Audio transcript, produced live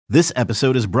This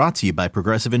episode is brought to you by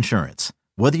Progressive Insurance.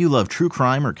 Whether you love true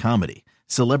crime or comedy,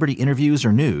 celebrity interviews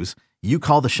or news, you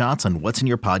call the shots on what's in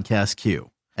your podcast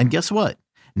queue. And guess what?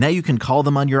 Now you can call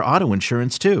them on your auto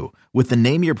insurance too with the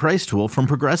Name Your Price tool from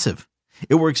Progressive.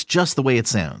 It works just the way it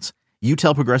sounds. You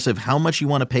tell Progressive how much you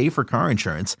want to pay for car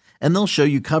insurance, and they'll show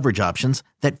you coverage options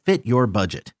that fit your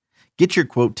budget. Get your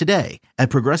quote today at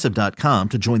Progressive.com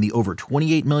to join the over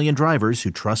 28 million drivers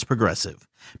who trust Progressive.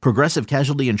 Progressive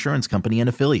Casualty Insurance Company and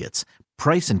Affiliates.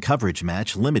 Price and coverage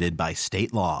match limited by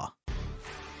state law.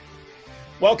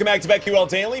 Welcome back to BetQL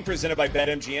Daily, presented by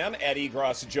BetMGM. Ed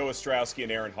Egros, Joe Ostrowski,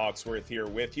 and Aaron Hawksworth here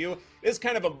with you. It's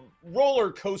kind of a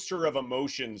roller coaster of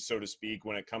emotions, so to speak,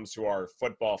 when it comes to our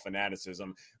football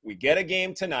fanaticism. We get a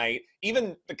game tonight,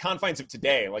 even the confines of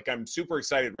today. Like, I'm super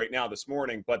excited right now this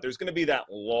morning, but there's going to be that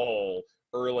lull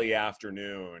early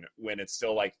afternoon when it's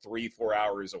still like 3-4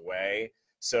 hours away.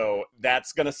 So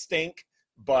that's going to stink,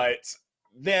 but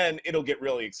then it'll get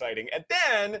really exciting. And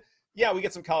then, yeah, we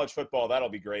get some college football. That'll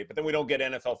be great. But then we don't get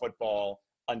NFL football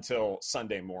until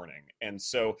Sunday morning. And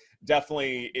so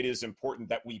definitely it is important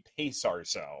that we pace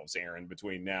ourselves, Aaron,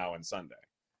 between now and Sunday.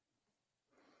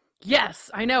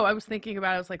 Yes, I know. I was thinking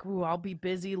about it. I was like, ooh, I'll be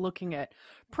busy looking at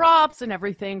props and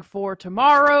everything for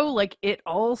tomorrow. Like, it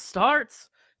all starts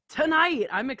tonight.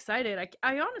 I'm excited.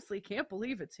 I honestly can't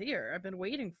believe it's here. I've been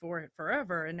waiting for it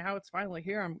forever, and now it's finally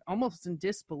here. I'm almost in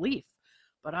disbelief,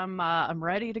 but I'm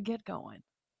ready to get going.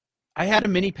 I had a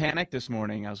mini panic this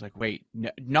morning. I was like, wait,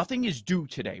 nothing is due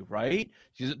today, right?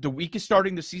 The week is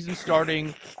starting, the season's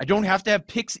starting. I don't have to have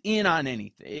picks in on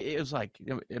anything. It was like,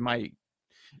 am I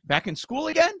back in school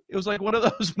again? It was like one of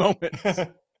those moments.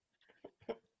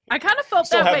 I kind of felt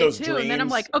that way too. Dreams. And then I'm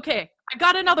like, okay, I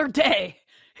got another day.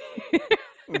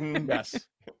 Yes,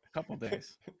 a couple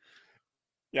days.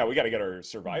 Yeah, we got to get our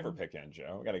Survivor pick in,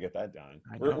 Joe. We got to get that done.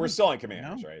 We're still on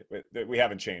Commanders, right? We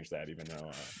haven't changed that, even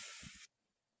though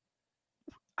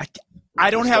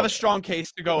I don't have a strong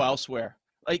case to go elsewhere.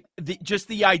 Like, just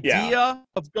the idea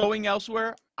of going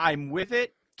elsewhere, I'm with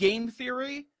it. Game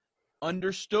theory,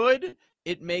 understood.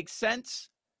 It makes sense.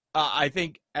 I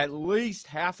think at least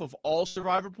half of all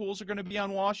Survivor pools are going to be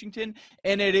on Washington,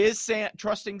 and it is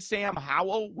trusting Sam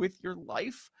Howell with your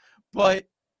life, but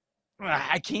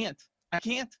I can't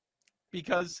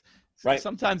because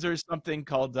sometimes there's something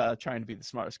called trying to be the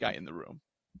smartest guy in the room.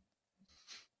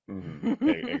 Mm-hmm.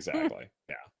 Exactly.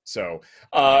 Yeah. So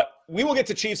we will get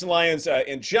to Chiefs and Lions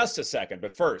in just a second,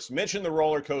 but first, mention the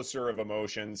roller coaster of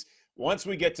emotions. Once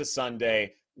we get to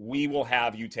Sunday, we will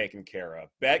have you taken care of.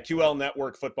 BetQL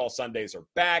Network Football Sundays are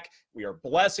back. We are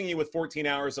blessing you with 14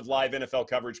 hours of live NFL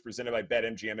coverage presented by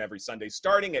BetMGM every Sunday,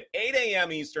 starting at 8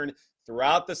 a.m. Eastern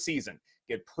throughout the season.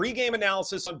 Get pregame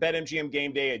analysis on BetMGM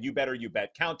Game Day and You Better You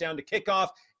Bet countdown to kickoff,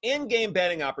 in-game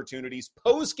betting opportunities,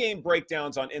 post-game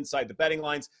breakdowns on Inside the Betting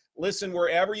Lines. Listen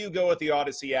wherever you go with the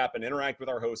Odyssey app and interact with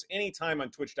our hosts anytime on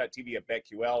twitch.tv at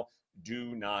BetQL.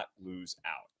 Do not lose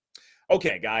out.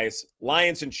 Okay, guys,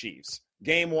 Lions and Chiefs.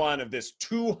 Game one of this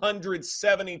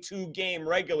 272-game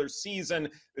regular season,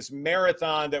 this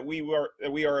marathon that we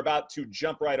are about to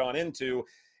jump right on into.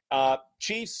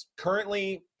 Chiefs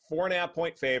currently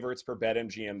 4.5-point favorites per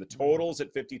BetMGM. The total's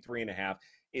at 53.5.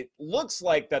 It looks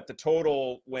like that the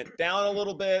total went down a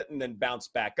little bit and then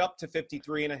bounced back up to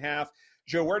 53.5.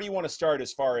 Joe, where do you want to start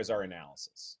as far as our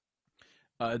analysis?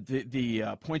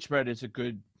 The point spread is a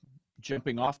good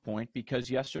jumping off point because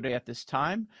yesterday at this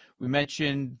time we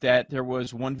mentioned that there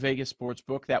was one Vegas sports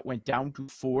book that went down to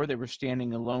 4. They were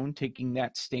standing alone taking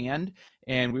that stand,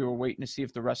 and we were waiting to see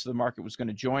if the rest of the market was going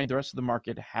to join. The rest of the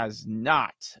market has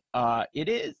not.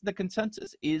 The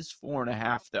consensus is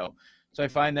 4.5 though, so I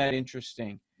find that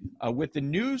interesting. With the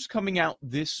news coming out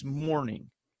this morning,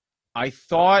 I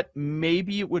thought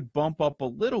maybe it would bump up a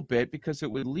little bit because it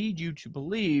would lead you to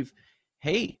believe,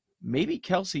 hey, maybe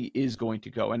Kelsey is going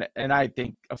to go. And I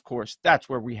think, of course, that's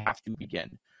where we have to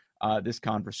begin this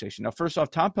conversation. Now, first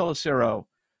off, Tom Pelissero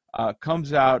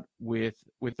comes out with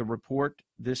the report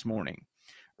this morning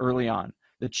early on.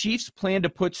 The Chiefs plan to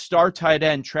put star tight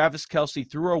end Travis Kelce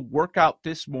through a workout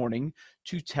this morning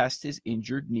to test his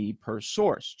injured knee per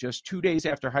source. Just 2 days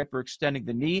after hyperextending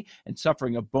the knee and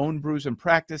suffering a bone bruise in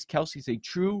practice, Kelce's a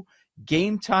true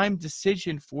game-time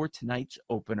decision for tonight's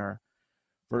opener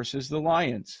versus the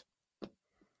Lions.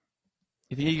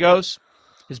 You think he goes?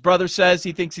 His brother says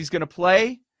he thinks he's going to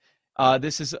play.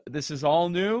 This is all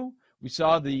new. We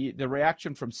saw the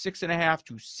reaction from 6.5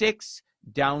 to 6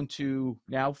 down to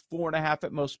now 4.5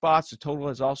 at most spots. The total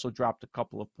has also dropped a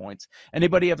couple of points.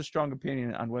 Anybody have a strong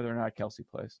opinion on whether or not Kelce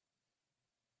plays?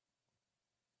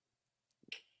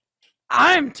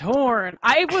 I'm torn.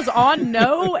 I was on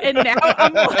no, and now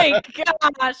I'm like,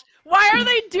 gosh, why are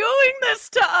they doing this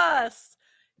to us?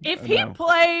 If he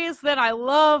plays, then I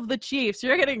love the Chiefs.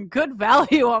 You're getting good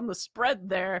value on the spread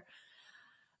there.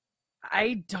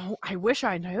 I wish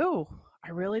I knew.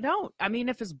 I really don't. I mean,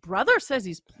 if his brother says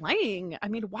he's playing, I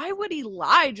mean, why would he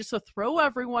lie just to throw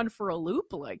everyone for a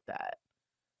loop like that?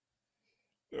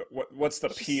 What's the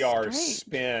PR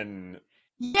spin?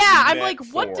 Yeah, I'm like,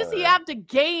 what does he have to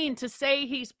gain to say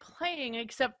he's playing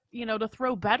except, to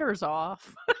throw bettors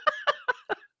off?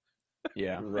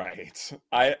 Yeah. Right.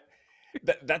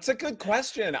 That's a good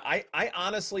question. I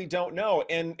honestly don't know.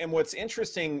 And what's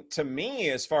interesting to me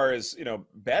as far as,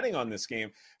 betting on this game,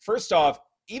 first off,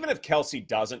 even if Kelce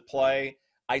doesn't play,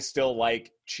 I still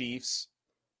like Chiefs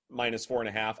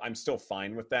 -4.5. I'm still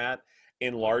fine with that,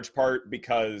 in large part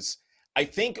because I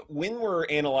think when we're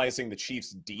analyzing the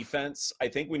Chiefs defense, I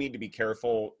think we need to be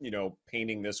careful,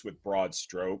 painting this with broad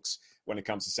strokes when it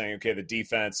comes to saying, okay, the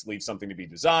defense leaves something to be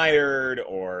desired,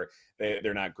 or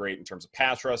they're not great in terms of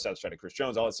pass rush outside of Chris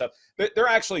Jones, all that stuff. There are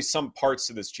actually some parts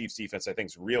to this Chiefs defense I think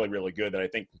is really, really good that I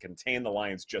think can contain the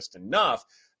Lions just enough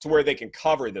to where they can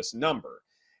cover this number.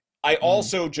 I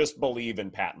also just believe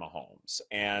in Pat Mahomes,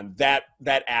 and that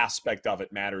aspect of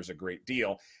it matters a great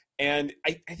deal. And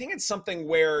I think it's something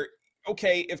where,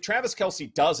 okay, if Travis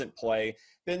Kelce doesn't play,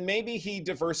 then maybe he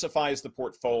diversifies the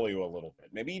portfolio a little bit.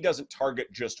 Maybe he doesn't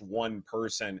target just one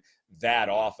person that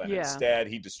often. Yeah. Instead,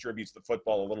 he distributes the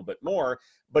football a little bit more,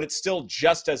 but it's still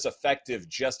just as effective,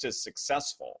 just as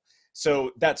successful.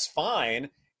 So that's fine.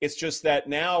 It's just that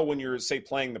now when you're, say,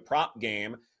 playing the prop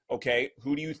game, okay,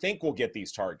 who do you think will get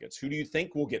these targets? Who do you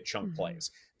think will get chunk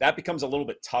plays? That becomes a little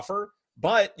bit tougher,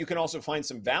 but you can also find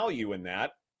some value in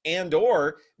that. And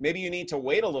or maybe you need to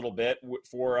wait a little bit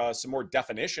for some more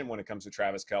definition when it comes to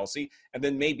Travis Kelce, and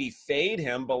then maybe fade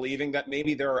him, believing that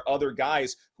maybe there are other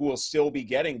guys who will still be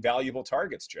getting valuable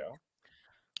targets, Joe.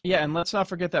 Yeah, and let's not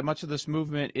forget that much of this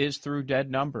movement is through dead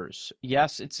numbers.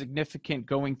 Yes, it's significant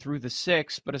going through the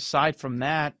 6, but aside from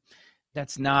that,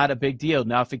 that's not a big deal.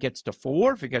 Now, if it gets to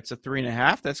 4, if it gets to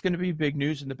 3.5, that's going to be big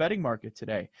news in the betting market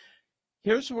today.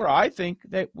 Here's where I think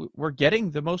that we're getting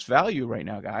the most value right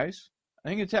now, guys. I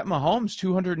think it's at Mahomes,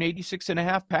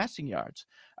 286.5 passing yards.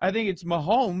 I think it's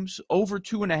Mahomes over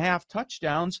 2.5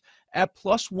 touchdowns at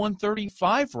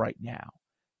 +135 right now.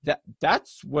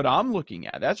 That's what I'm looking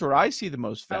at. That's where I see the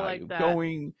most value. I like that.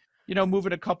 Going,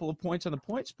 moving a couple of points on the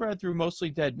point spread through mostly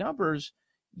dead numbers.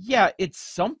 Yeah, it's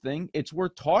something. It's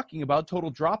worth talking about. Total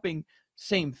dropping,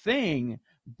 same thing.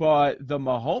 But the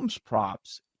Mahomes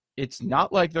props, it's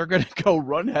not like they're going to go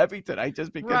run heavy tonight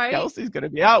just because Kelce's going to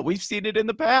be out. We've seen it in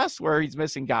the past where he's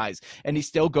missing guys, and he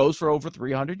still goes for over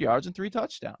 300 yards and 3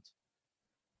 touchdowns.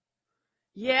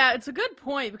 Yeah, it's a good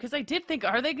point because I did think,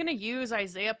 are they going to use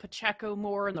Isaiah Pacheco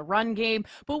more in the run game?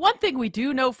 But one thing we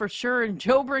do know for sure, and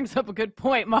Joe brings up a good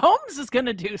point, Mahomes is going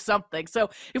to do something. So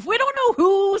if we don't know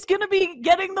who's going to be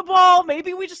getting the ball,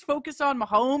 maybe we just focus on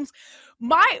Mahomes.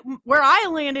 Where I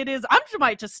landed is I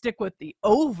might just stick with the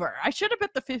over. I should have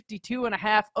bet the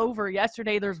 52.5 over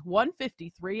yesterday. There's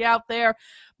 153 out there.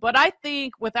 But I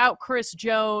think without Chris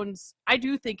Jones, I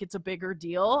do think it's a bigger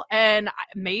deal. And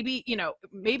maybe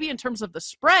in terms of the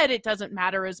spread, it doesn't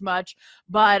matter as much.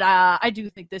 But I do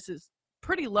think this is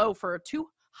pretty low for two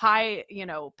high,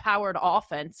 powered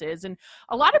offenses. And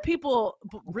a lot of people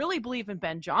really believe in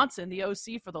Ben Johnson, the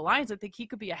OC for the Lions. I think he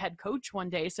could be a head coach one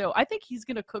day. So I think he's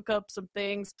going to cook up some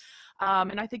things.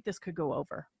 And I think this could go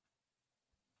over.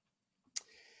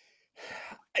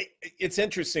 It's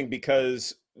interesting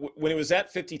because when it was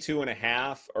at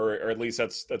 52.5, or at least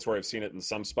that's where I've seen it in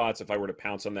some spots. If I were to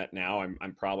pounce on that now,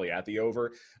 I'm probably at the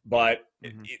over, but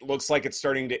it looks like it's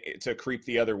starting to creep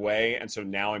the other way. And so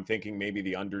now I'm thinking maybe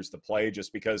the under's the play,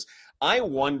 just because I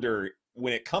wonder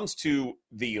when it comes to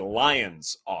the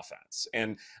Lions offense,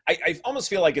 and I almost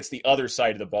feel like it's the other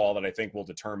side of the ball that I think will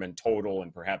determine total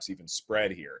and perhaps even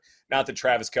spread here. Not that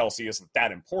Travis Kelce isn't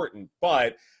that important,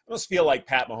 but I almost feel like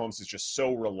Pat Mahomes is just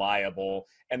so reliable,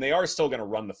 and they are still going to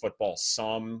run the football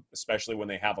some, especially when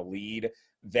they have a lead,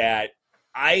 that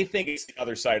I think it's the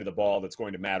other side of the ball that's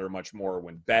going to matter much more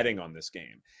when betting on this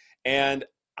game. And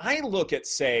I look at,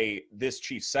 say, this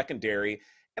Chiefs secondary,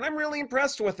 and I'm really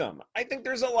impressed with them. I think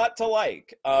there's a lot to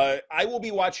like. I will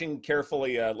be watching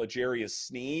carefully L'Jarius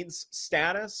Sneed's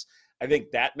status. I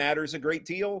think that matters a great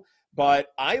deal. But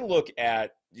I look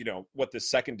at, what the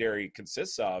secondary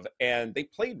consists of, and they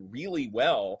played really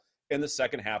well in the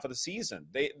second half of the season.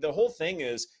 The whole thing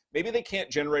is maybe they can't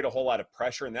generate a whole lot of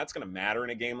pressure, and that's going to matter in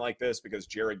a game like this because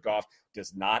Jared Goff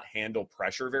does not handle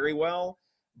pressure very well.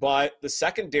 but the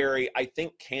secondary, I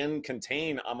think, can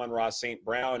contain Amon-Ra St.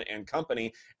 Brown and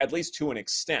company, at least to an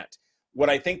extent. What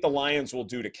I think the Lions will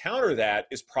do to counter that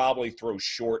is probably throw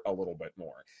short a little bit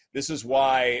more. This is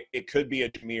why it could be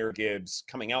a Jahmyr Gibbs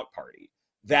coming out party.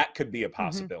 That could be a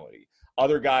possibility.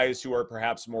 Other guys who are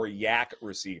perhaps more yak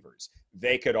receivers,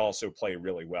 they could also play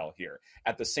really well here.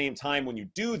 At the same time, when you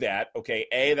do that, okay,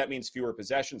 that means fewer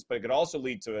possessions, but it could also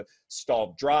lead to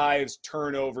stalled drives,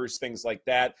 turnovers, things like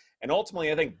that. And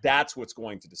ultimately, I think that's what's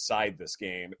going to decide this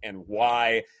game and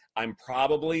why I'm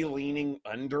probably leaning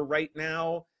under right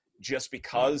now, just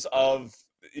because of,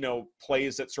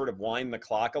 plays that sort of wind the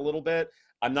clock a little bit.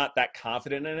 I'm not that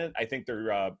confident in it. I think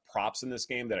there are props in this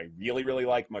game that I really, really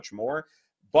like much more.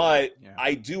 But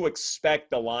I do expect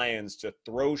the Lions to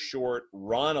throw short,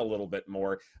 run a little bit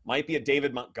more. Might be a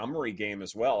David Montgomery game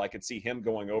as well. I could see him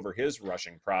going over his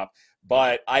rushing prop.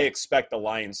 But I expect the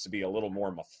Lions to be a little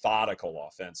more methodical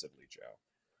offensively, Joe.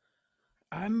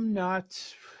 I'm not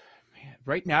 –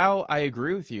 right now, I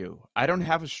agree with you. I don't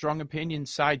have a strong opinion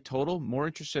side total. More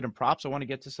interested in props. I want to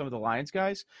get to some of the Lions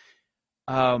guys.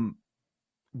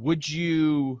 Would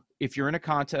you – if you're in a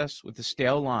contest with a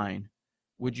stale line –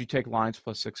 would you take Lions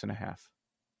plus 6.5?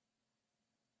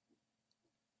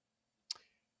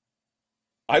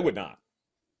 I would not.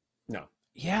 No.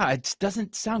 Yeah, it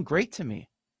doesn't sound great to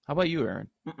me. How about you, Aaron?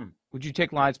 Would you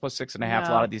take Lions plus 6.5? No. A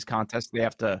lot of these contests, they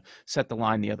have to set the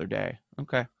line the other day.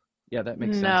 Okay. Yeah, that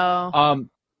makes sense. No.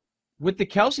 With the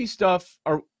Kelsey stuff,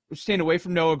 are staying away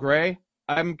from Noah Gray.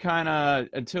 I'm kind of,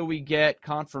 until we get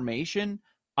confirmation,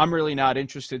 I'm really not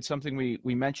interested. Something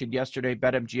we mentioned yesterday,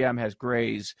 BetMGM has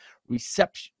Gray's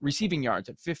receiving yards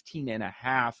at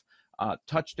 15.5.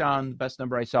 Touchdown, the best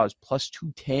number I saw is plus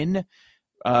 210.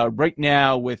 Right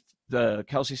now, with the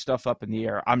Kelsey stuff up in the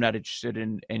air, I'm not interested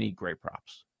in any Gray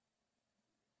props.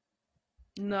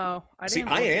 No, I See,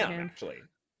 didn't. I am actually.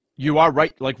 You are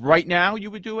right. Like right now, you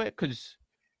would do it because.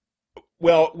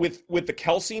 Well, with the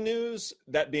Kelsey news,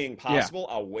 that being possible,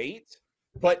 I'll wait.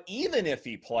 But even if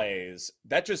he plays,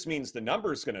 that just means the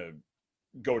number's going to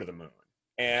go to the moon.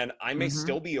 And I may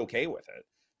still be okay with it.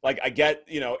 Like, I get,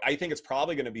 I think it's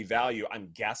probably going to be value. I'm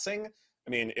guessing. I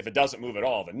mean, if it doesn't move at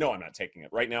all, then no, I'm not taking it.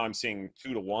 Right now, I'm seeing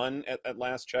 2-1 at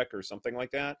last check or something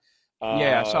like that.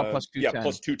 I saw plus 210. Yeah,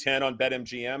 plus 210 on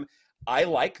BetMGM. I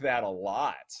like that a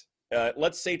lot.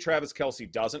 Let's say Travis Kelce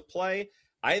doesn't play.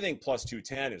 I think plus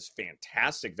 210 is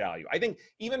fantastic value. I think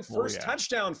even first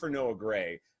touchdown for Noah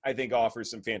Gray, I think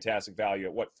offers some fantastic value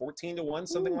at 14-1,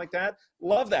 something like that.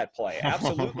 Love that play.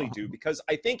 Absolutely do. Because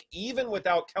I think even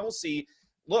without Kelce,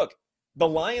 look, the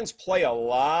Lions play a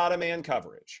lot of man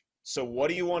coverage. So what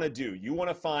do you want to do? You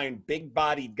want to find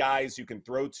big-bodied guys you can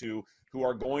throw to who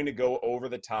are going to go over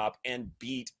the top and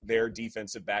beat their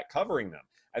defensive back covering them.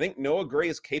 I think Noah Gray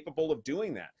is capable of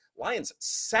doing that. Lions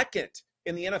second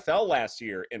in the NFL last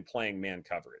year in playing man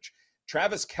coverage.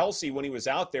 Travis Kelce, when he was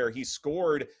out there, he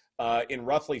scored in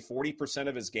roughly 40%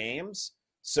 of his games.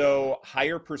 So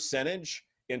higher percentage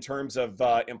in terms of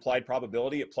implied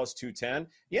probability at plus 210.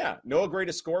 Yeah, Noah Gray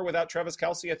to score without Travis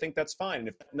Kelce, I think that's fine. And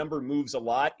if that number moves a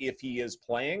lot, if he is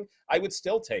playing, I would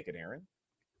still take it, Aaron.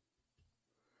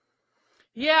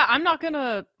 Yeah, I'm not going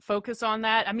to focus on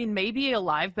that. I mean, maybe a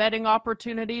live betting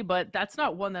opportunity, but that's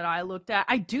not one that I looked at.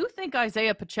 I do think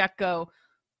Isaiah Pacheco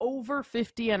over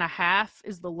 50.5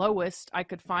 is the lowest I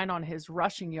could find on his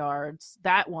rushing yards.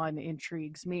 That one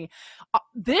intrigues me.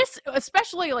 This,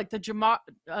 especially like the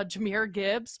Jahmyr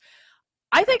Gibbs,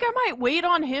 I think I might wait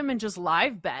on him and just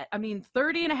live bet. I mean,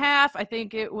 30.5, I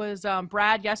think it was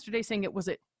Brad yesterday saying it was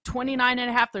at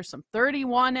 29.5. There's some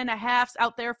 31.5s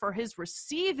out there for his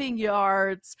receiving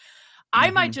yards. I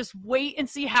might just wait and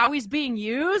see how he's being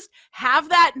used, have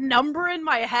that number in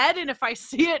my head, and if I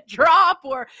see it drop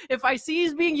or if I see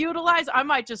he's being utilized, I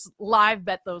might just live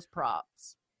bet those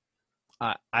props.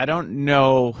 I don't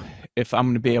know if I'm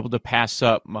going to be able to pass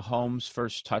up Mahomes'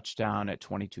 first touchdown at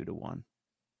 22-1.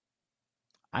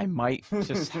 I might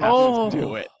just have to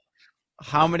do it.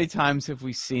 How many times have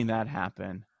we seen that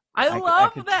happen? I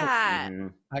love that.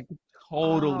 I could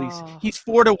totally. He's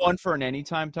 4-1 for an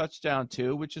anytime touchdown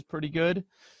too, which is pretty good,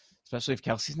 especially if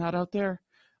Kelsey's not out there.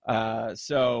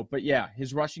 But yeah,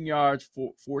 his rushing yards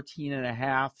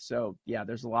 14.5. So yeah,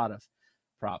 there's a lot of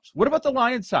props. What about the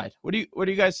Lions side? What are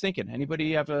you guys thinking?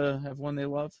 Anybody have one they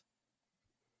love?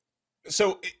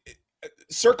 So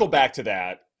circle back to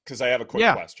that because I have a quick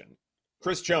question.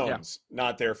 Chris Jones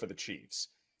not there for the Chiefs.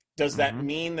 Does that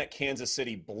mean that Kansas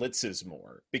City blitzes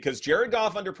more? Because Jared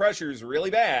Goff under pressure is really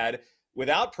bad.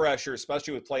 Without pressure,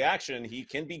 especially with play action, he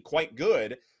can be quite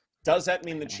good. Does that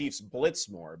mean the Chiefs blitz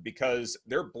more? Because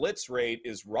their blitz rate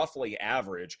is roughly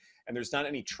average, and there's not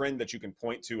any trend that you can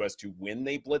point to as to when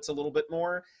they blitz a little bit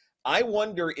more. I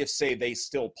wonder if, say, they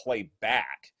still play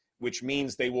back, which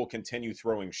means they will continue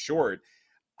throwing short.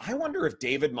 I wonder if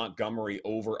David Montgomery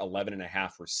over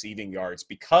 11.5 receiving yards,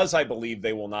 because I believe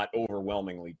they will not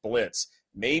overwhelmingly blitz.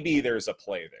 Maybe there's a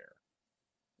play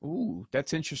there. Ooh,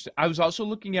 that's interesting. I was also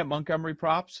looking at Montgomery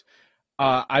props.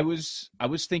 I was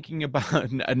thinking about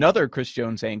another Chris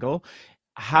Jones angle,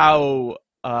 how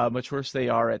much worse they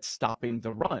are at stopping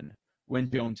the run when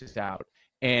Jones is out.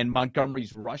 And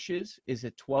Montgomery's rushes is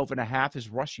at 12.5. His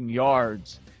rushing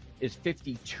yards is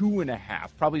 52.5.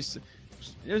 Probably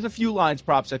there's a few lines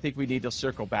props I think we need to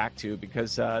circle back to,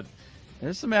 because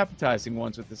there's some appetizing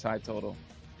ones with this high total.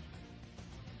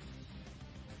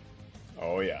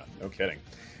 Oh, yeah. No kidding.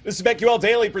 This is BetQL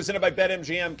Daily presented by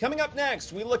BetMGM. Coming up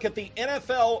next, we look at the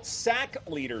NFL sack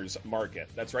leaders market.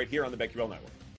 That's right here on the BetQL Network.